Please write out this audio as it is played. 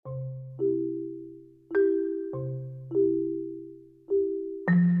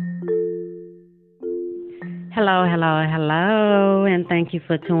Hello, hello, hello, and thank you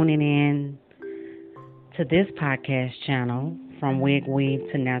for tuning in to this podcast channel from Wig Weave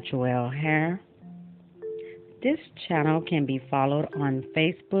to Natural Hair. This channel can be followed on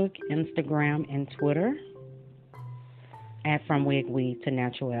Facebook, Instagram, and Twitter at From Wig Weave to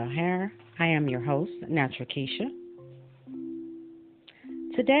Natural Hair. I am your host, Natural Keisha.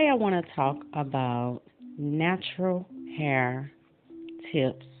 Today I want to talk about natural hair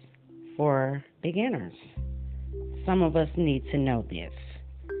tips for beginners. Some of us need to know this.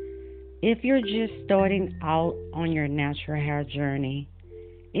 If you're just starting out on your natural hair journey,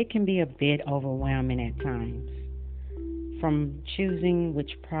 it can be a bit overwhelming at times. From choosing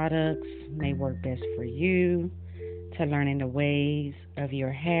which products may work best for you, to learning the ways of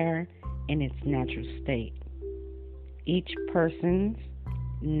your hair in its natural state. Each person's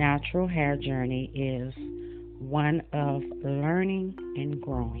natural hair journey is one of learning and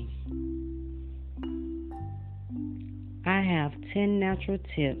growing. I have 10 natural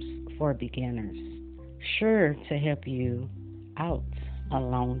tips for beginners, sure to help you out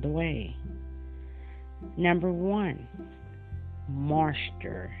along the way. Number 1,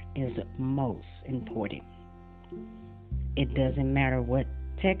 moisture is most important. It doesn't matter what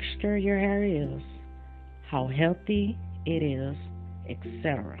texture your hair is, how healthy it is,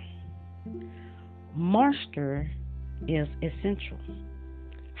 etc. Moisture is essential.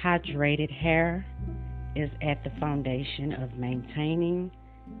 Hydrated hair is at the foundation of maintaining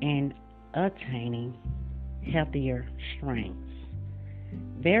and attaining healthier strands.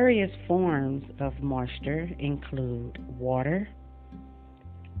 Various forms of moisture include water,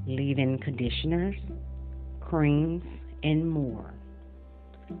 leave-in conditioners, creams, and more.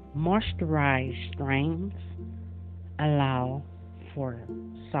 Moisturized strands allow for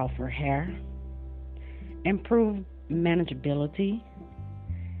softer hair, improve manageability,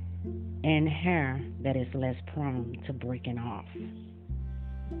 and hair that is less prone to breaking off.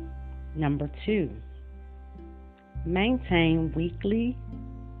 Number 2, maintain weekly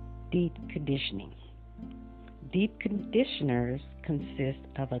deep conditioning. Deep conditioners consist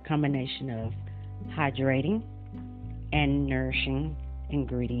of a combination of hydrating and nourishing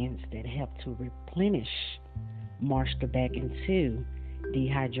ingredients that help to replenish moisture back into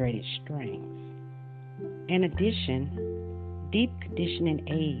dehydrated strands. In addition, deep conditioning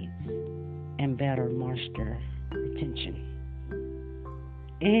aids and better moisture retention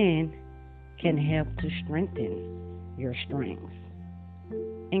and can help to strengthen your strands.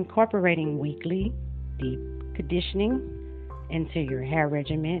 Incorporating weekly deep conditioning into your hair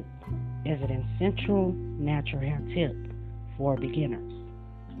regimen is an essential natural hair tip for beginners.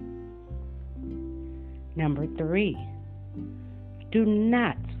 Number 3, do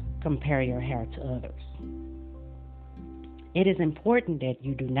not compare your hair to others. It is important that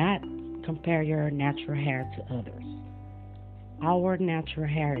you do not compare your natural hair to others. Our natural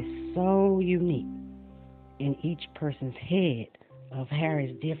hair is so unique, and each person's head of hair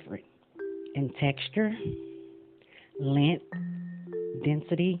is different in texture, length,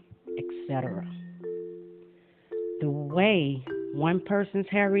 density, etc. The way one person's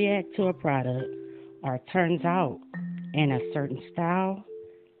hair reacts to a product or turns out in a certain style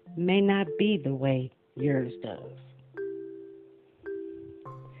may not be the way yours does.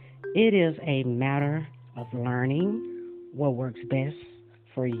 It is a matter of learning what works best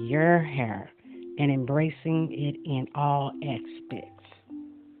for your hair and embracing it in all aspects.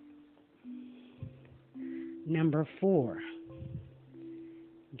 Number 4,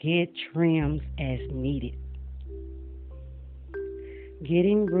 get trims as needed.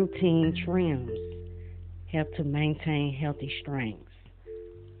 Getting routine trims help to maintain healthy strands.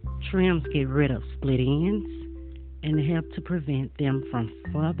 Trims get rid of split ends and help to prevent them from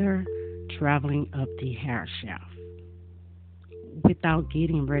further traveling up the hair shaft. Without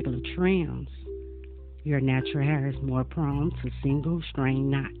getting regular trims, your natural hair is more prone to single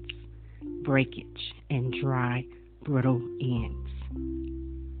strand knots, breakage, and dry, brittle ends.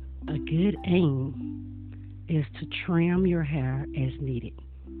 A good aim is to trim your hair as needed.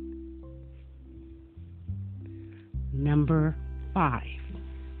 Number 5,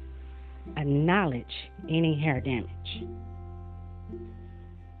 acknowledge any hair damage.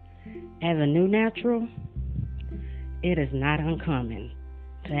 As a new natural, it is not uncommon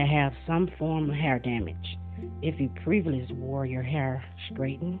to have some form of hair damage. If you previously wore your hair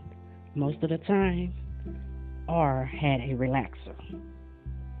straightened most of the time or had a relaxer.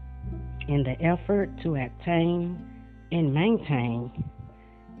 In the effort to obtain and maintain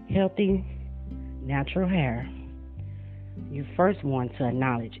healthy natural hair, you first want to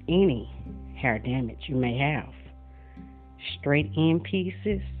acknowledge any hair damage you may have. Straight end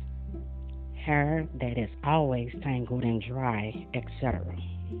pieces, hair that is always tangled and dry, etc.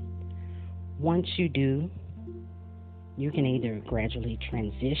 Once you do, you can either gradually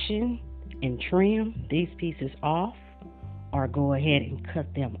transition and trim these pieces off or go ahead and cut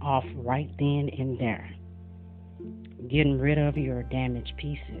them off right then and there. Getting rid of your damaged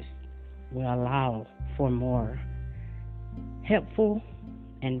pieces will allow for more helpful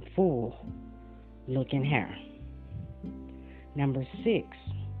and full looking hair. Number 6,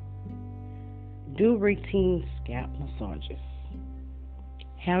 do routine scalp massages.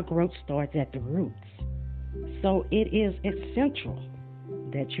 Hair growth starts at the roots, so it is essential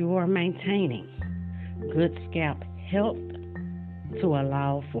that you are maintaining good scalp health to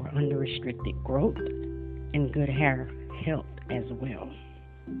allow for unrestricted growth and good hair health as well.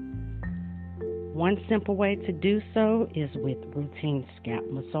 One simple way to do so is with routine scalp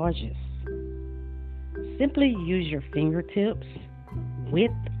massages. Simply use your fingertips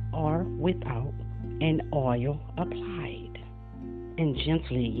with or without an oil applied and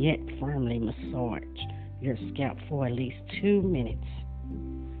gently yet firmly massage your scalp for at least 2 minutes.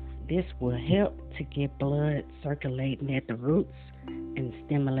 This will help to get blood circulating at the roots and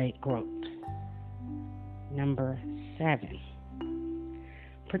stimulate growth. Number 7,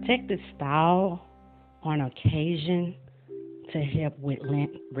 protective style on occasion to help with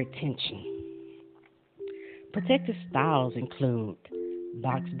length retention. Protective styles include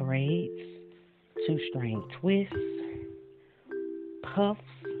box braids, 2-string twists, puffs,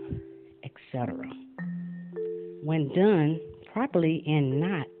 etc. When done properly and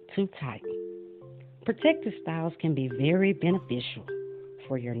not too tight, protective styles can be very beneficial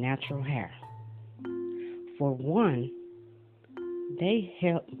for your natural hair. For one, they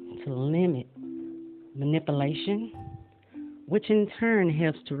help to limit manipulation, which in turn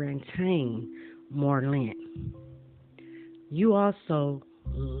helps to retain more length. You also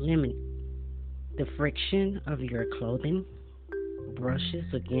limit the friction of your clothing brushes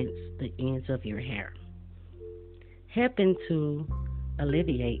against the ends of your hair, helping to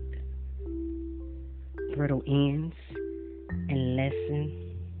alleviate brittle ends and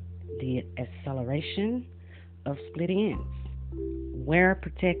lessen the acceleration of split ends. Wear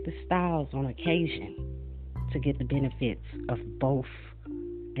protective styles on occasion to get the benefits of both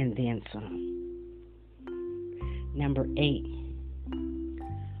and then some. Number 8,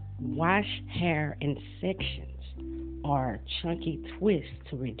 wash hair in sections or chunky twists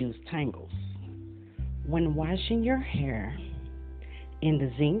to reduce tangles. When washing your hair in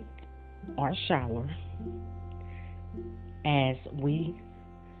the sink or shower, as we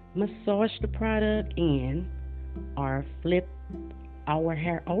massage the product in or flip our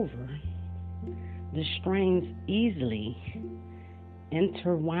hair over, the strands easily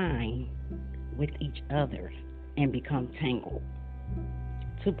intertwine with each other and become tangled.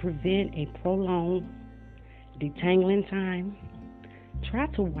 To prevent a prolonged detangling time, try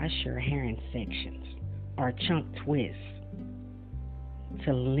to wash your hair in sections or chunk twists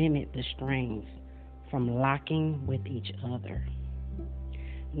to limit the strands from locking with each other.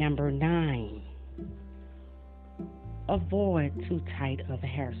 Number 9, avoid too tight of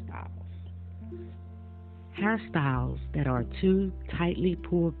hairstyles. Hairstyles that are too tightly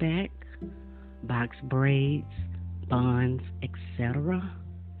pulled back, box braids, buns, etc.,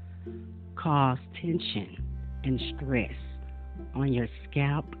 cause tension and stress on your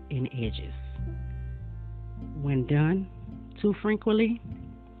scalp and edges. When done too frequently,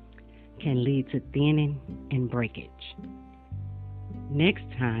 can lead to thinning and breakage. Next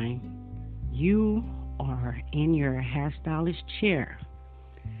time you are in your hairstylist chair,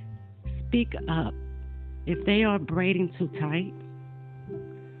 speak up if they are braiding too tight.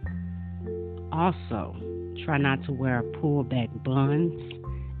 Also, try not to wear pullback buns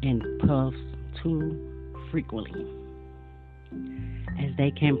and puffs too frequently, as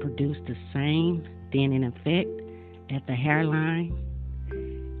they can produce the same thinning effect at the hairline,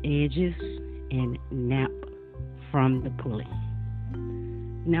 edges, and nap from the pulling.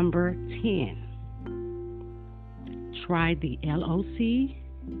 Number 10, try the LOC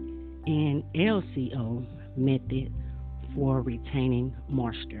and LCO method for retaining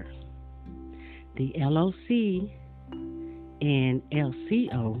moisture. The LOC and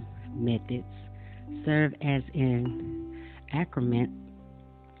LCO methods serve as an acronym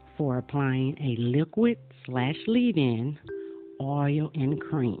for applying a liquid/leave-in oil and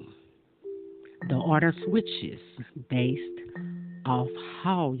cream. The order switches based off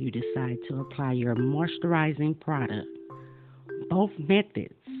how you decide to apply your moisturizing product. Both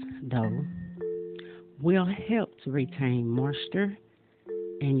methods, though, will help to retain moisture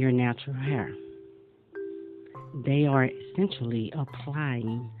in your natural hair. They are essentially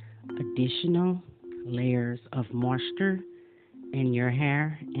applying additional layers of moisture in your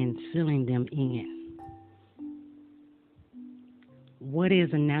hair and sealing them in. What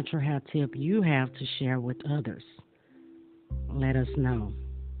is a natural hair tip you have to share with others? Let us know.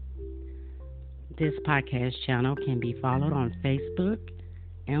 This podcast channel can be followed on Facebook,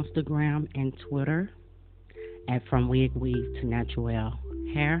 Instagram, and Twitter at From Wig Weave to Natural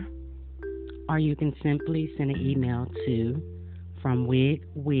Hair, or you can simply send an email to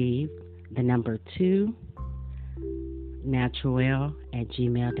FromWigWeave2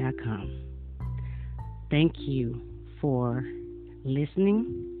 natural@gmail.com. Thank you for listening.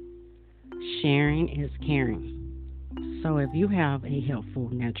 Sharing is caring. So if you have a helpful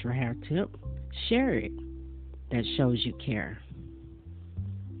natural hair tip, share it. That shows you care.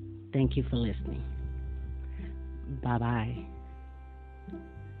 Thank you for listening. Bye-bye.